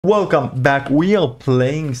Welcome back. We are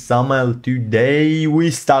playing Samael today. We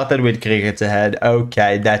started with Crickets Ahead.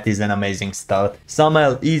 Okay, that is an amazing start.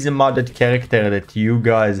 Samael is a modded character that you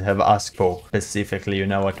guys have asked for. Specifically, you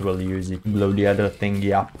know what, we'll use it. Blow the other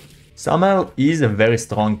thingy up. Samael is a very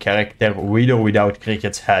strong character with or without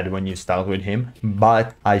Cricket's Head when you start with him.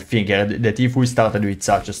 But I figured that if we started with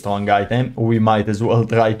such a strong item, we might as well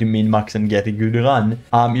try to min-max and get a good run.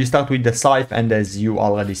 You start with the Scythe, and as you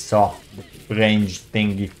already saw, ranged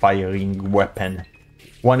thingy firing weapon.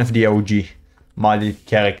 One of the OG modded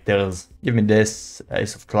characters. Give me this.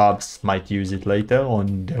 Ace of Clubs. Might use it later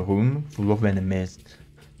on the room full of enemies.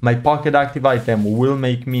 My pocket active item will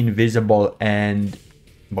make me invisible and...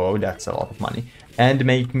 Bro, that's a lot of money. And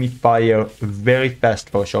make me fire very fast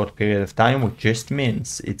for a short period of time, which just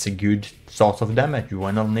means it's a good source of damage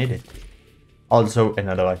when I'll need it. Also,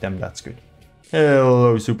 another item, that's good.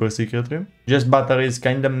 Hello, super secret room. Just batteries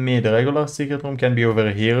kinda mid. Regular secret room can be over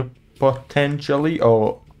here, potentially,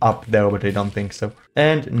 or up there, but I don't think so.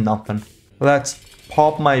 And nothing. Let's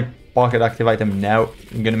pop my pocket active item now.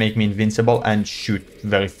 I'm gonna make me invincible and shoot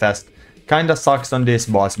very fast. Kinda sucks on this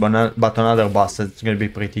boss, but on other bosses it's gonna be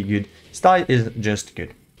pretty good. Style is just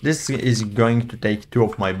good. This is going to take 2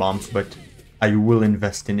 of my bombs, but I will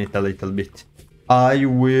invest in it a little bit. I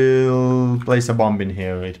will place a bomb in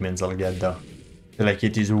here. It means I'll get there. Like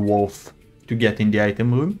it is worth to get in the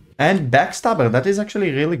item room. And Backstabber, that is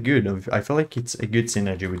actually really good. I feel like it's a good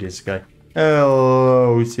synergy with this guy.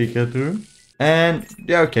 Hello, secret room. And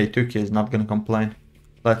yeah, okay, 2 kills, not gonna complain.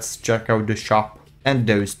 Let's check out the shop. And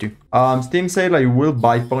those 2. Steam sale I will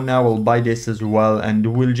buy for now. I'll buy this as well. And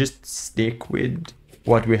we'll just stick with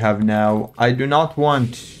what we have now. I do not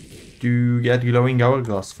want to get glowing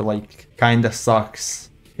hourglass. For like, kinda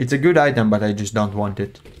sucks. It's a good item, but I just don't want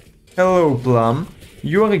it. Hello, Plum.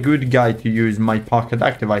 You are a good guy to use my pocket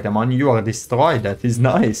active item on. You are destroyed. That is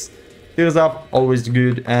nice. Tears up, always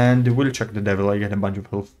good. And we'll check the devil. I get a bunch of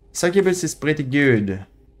health. Incubus is pretty good.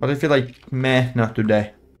 But I feel like, meh, not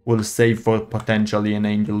today. We'll save for potentially an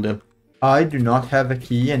angel though. I do not have a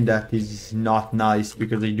key, and that is not nice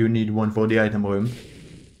because I do need one for the item room.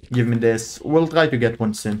 Give me this. We'll try to get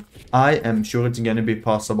one soon. I am sure it's gonna be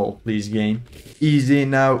possible. Please, game. Easy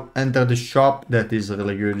now. Enter the shop. That is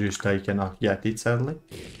really good. Just I cannot get it, sadly.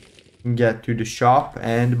 Get to the shop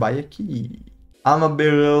and buy a key. I'm a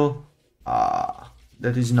barrel.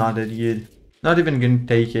 That is not that good. Not even gonna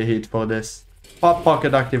take a hit for this. Pop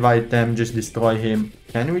pocket active item. Just destroy him.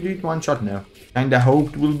 Can we do it one shot now? Kinda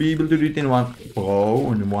hoped we'll be able to do it in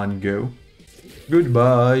one go.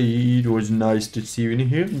 Goodbye. It was nice to see you in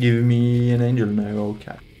here. Give me an angel now.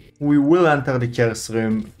 Okay. We will enter the curse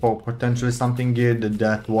room for potentially something good.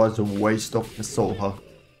 That was a waste of the soul heart.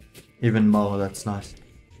 Even more, that's nice.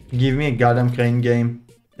 Give me a goddamn crane game.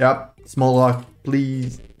 Yep. Small rock,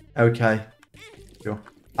 please. Okay. Sure.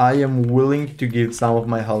 I am willing to give some of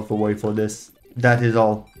my health away for this. That is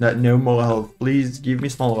all. No more health. Please give me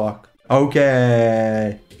small rock.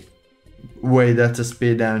 Okay. Wait, that's a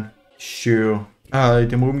speed down. Sure.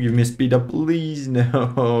 Item room, give me speed up, please.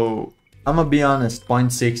 No. I'ma be honest,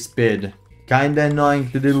 0.6 speed. Kinda annoying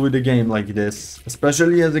to deal with a game like this.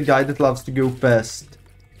 Especially as a guy that loves to go fast.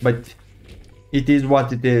 But it is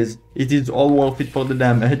what it is. It is all worth it for the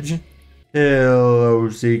damage. Hello,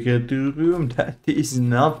 secret room. That is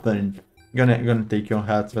nothing. Gonna take your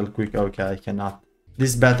hat real quick. Okay, I cannot.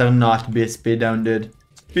 This better not be a speed down, dude.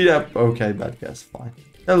 Speed up. Okay, bad guess. Fine.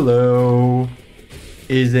 Hello.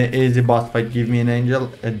 Easy boss fight. Give me an angel.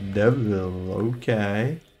 A devil.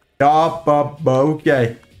 Okay. Up.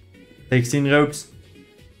 Okay. Take scene ropes.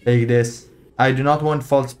 Take this. I do not want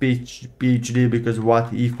false PhD because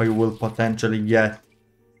what if I will potentially get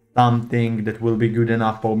something that will be good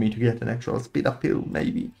enough for me to get an actual speed up pill,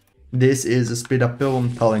 maybe. This is a speed up pill,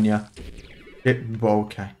 I'm telling you.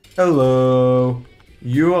 Okay. Hello.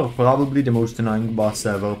 You are probably the most annoying boss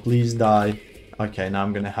ever. Please die. Okay, now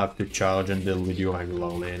I'm gonna have to charge and deal with you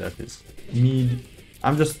regularly. That is mid.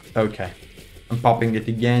 I'm just... Okay. I'm popping it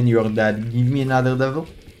again. You're dead. Give me another devil.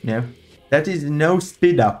 No. That is no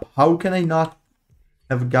speed up. How can I not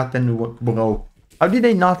have gotten... Bro. How did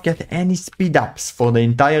I not get any speed ups for the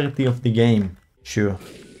entirety of the game? Sure.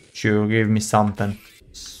 Give me something.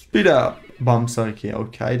 Speed up. Bomb circuit.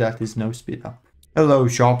 Okay, that is no speed up. Hello,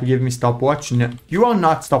 shop. Give me stopwatch. No, you are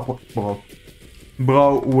not stopwatch, bro.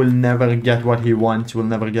 Bro will never get what he wants. Will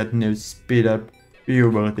never get no speed up.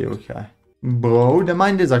 Puberty. Okay. Bro, the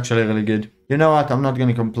mind is actually really good. You know what? I'm not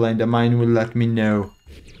gonna complain. The mind will let me know.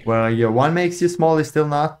 Where your one makes you small is still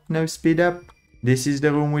not no speed up. This is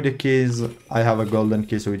the room with the keys. I have a golden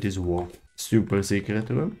key, so it is worth. Super secret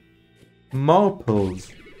room. More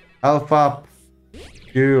pulls. Health up.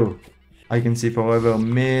 Cool. I can see forever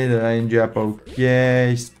mid, range up,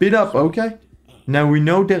 okay. Speed up, okay. Now we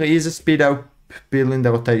know there is a speed up pill in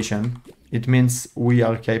the rotation. It means we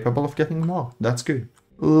are capable of getting more. That's good.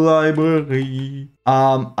 Library.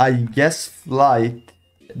 I guess flight.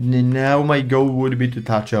 Now my goal would be to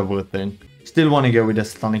touch everything. Still want to go with the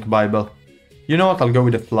Sonic Bible. You know what? I'll go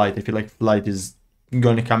with the flight. I feel like flight is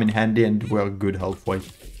gonna come in handy and we're good halfway.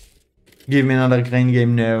 Give me another green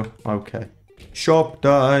game now. Okay. Shop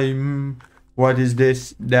time. What is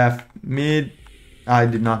this? Def mid. I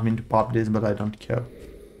did not mean to pop this, but I don't care.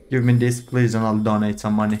 Give me this, please, and I'll donate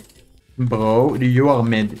some money. Bro, you are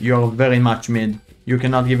mid. You are very much mid. You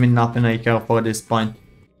cannot give me nothing I care for at this point.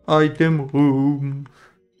 Item room.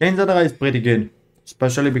 Tainted Isaac is pretty good.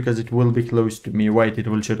 Especially because it will be close to me. Wait, it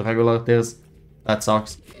will shoot regular tears. That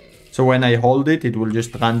sucks. So when I hold it, it will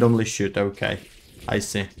just randomly shoot. Okay. I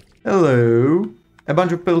see. Hello. A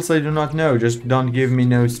bunch of pills I do not know. Just don't give me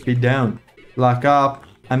no speed down. Lock up.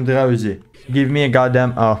 I'm drowsy. Give me a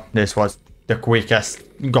goddamn... Oh, this was the quickest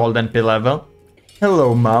golden pill ever.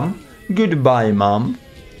 Hello, mom. Goodbye, mom.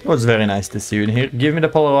 It was very nice to see you in here. Give me the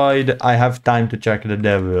Polaroid. I have time to check the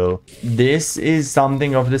devil. This is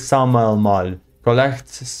something of the Samael mod. Collect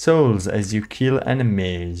souls as you kill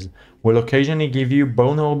enemies. Will occasionally give you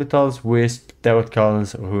bone orbitals, wisp,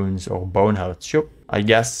 terracles, runes, or bone hearts. Sure, I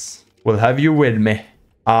guess. Will have you with me.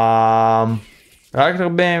 Reactor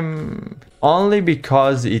beam. Only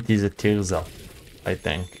because it is a tears up, I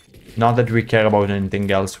think. Not that we care about anything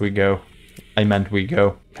else. We go. I meant we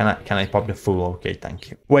go. Can I pop the full? Okay, thank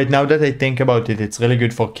you. Wait, now that I think about it, it's really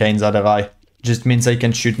good for Kane's other eye. Just means I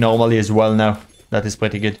can shoot normally as well now. That is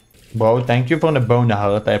pretty good. Bro, thank you for the bone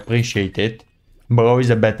heart. I appreciate it. Bro is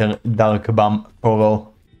a better dark bomb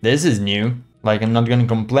coral. This is new. Like, I'm not gonna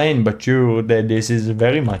complain, but sure that this is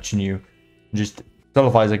very much new. Just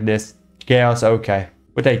solve like this. Chaos, okay.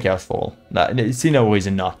 We take chaos for all. I see no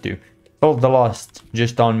reason not to. Solve the lost.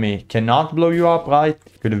 Just on me. Cannot blow you up, right?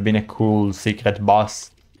 Could have been a cool secret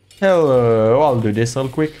boss. Hello, I'll do this real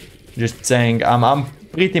quick. Just saying, I'm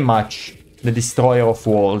pretty much the destroyer of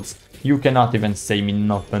worlds. You cannot even say me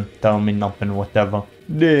nothing, tell me nothing, whatever.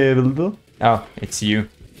 Devil. Oh, it's you.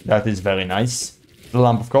 That is very nice. The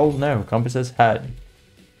lamp of gold? No. Compasses head.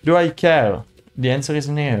 Do I care? The answer is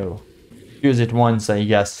no. Use it once, I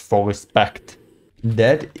guess, for respect.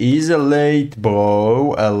 That is a late,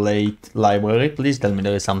 bro. A late library. Please tell me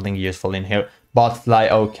there is something useful in here.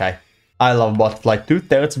 Botfly, okay. I love Botfly.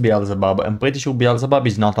 2/3 Beelzebub. I'm pretty sure Beelzebub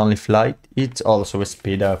is not only flight, it's also a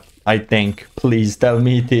speed up. I think. Please tell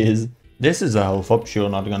me it is. This is a health up. Sure,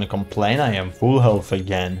 not gonna complain. I am full health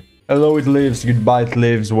again. Hello, it lives. Goodbye, it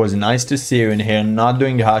lives. Was nice to see you in here. Not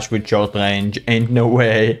doing hash with short range. Ain't no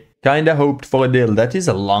way. Kinda hoped for a deal. That is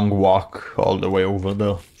a long walk all the way over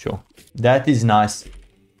there. Sure. That is nice.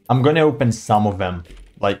 I'm gonna open some of them.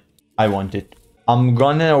 Like, I want it. I'm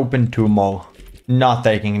gonna open 2 more. Not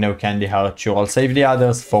taking no candy heart. Sure, I'll save the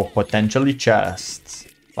others for potentially chests.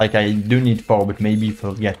 Like, I do need 4, but maybe if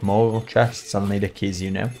I'll get more chests, I'll need a keys,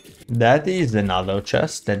 you know. That is another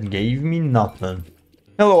chest that gave me nothing.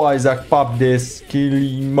 Hello, Isaac. Pop this. Kill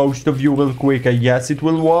most of you real quick. I guess it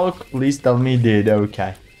will work. Please tell me it did.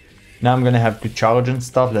 Okay. Now I'm gonna have to charge and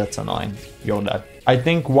stuff. That's annoying. You're dead. I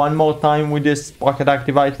think one more time with this pocket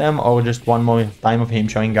active item, or just one more time of him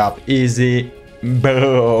showing up. Easy.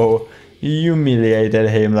 Bro. Humiliated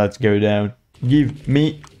him. Let's go down. Give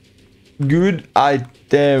me good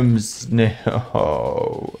items.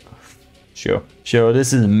 No. Sure,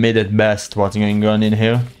 this is mid at best. What's going on in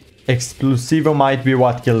here? Explosivo might be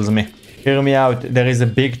what kills me. Hear me out. There is a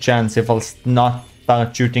big chance if I'll not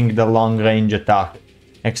start shooting the long range attack.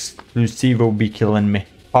 Explosivo be killing me.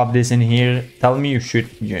 Pop this in here. Tell me you shoot.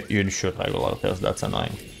 You shoot regular tears. That's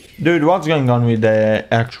annoying. Dude, what's going on with the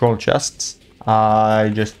actual chests?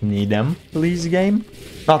 I just need them, please, game.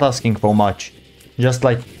 Not asking for much. Just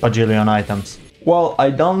like bajillion items. Well,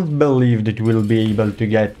 I don't believe that we'll be able to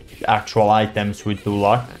get actual items with 2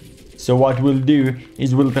 luck. So what we'll do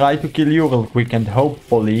is we'll try to kill you real quick and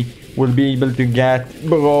hopefully we'll be able to get,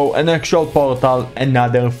 bro, an actual portal,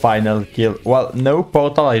 another final kill. Well, no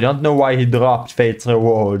portal. I don't know why he dropped Fate's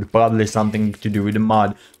Reward. Probably something to do with the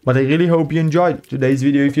mod. But I really hope you enjoyed today's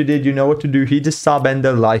video. If you did, you know what to do. Hit the sub and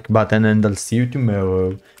the like button and I'll see you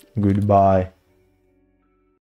tomorrow. Goodbye.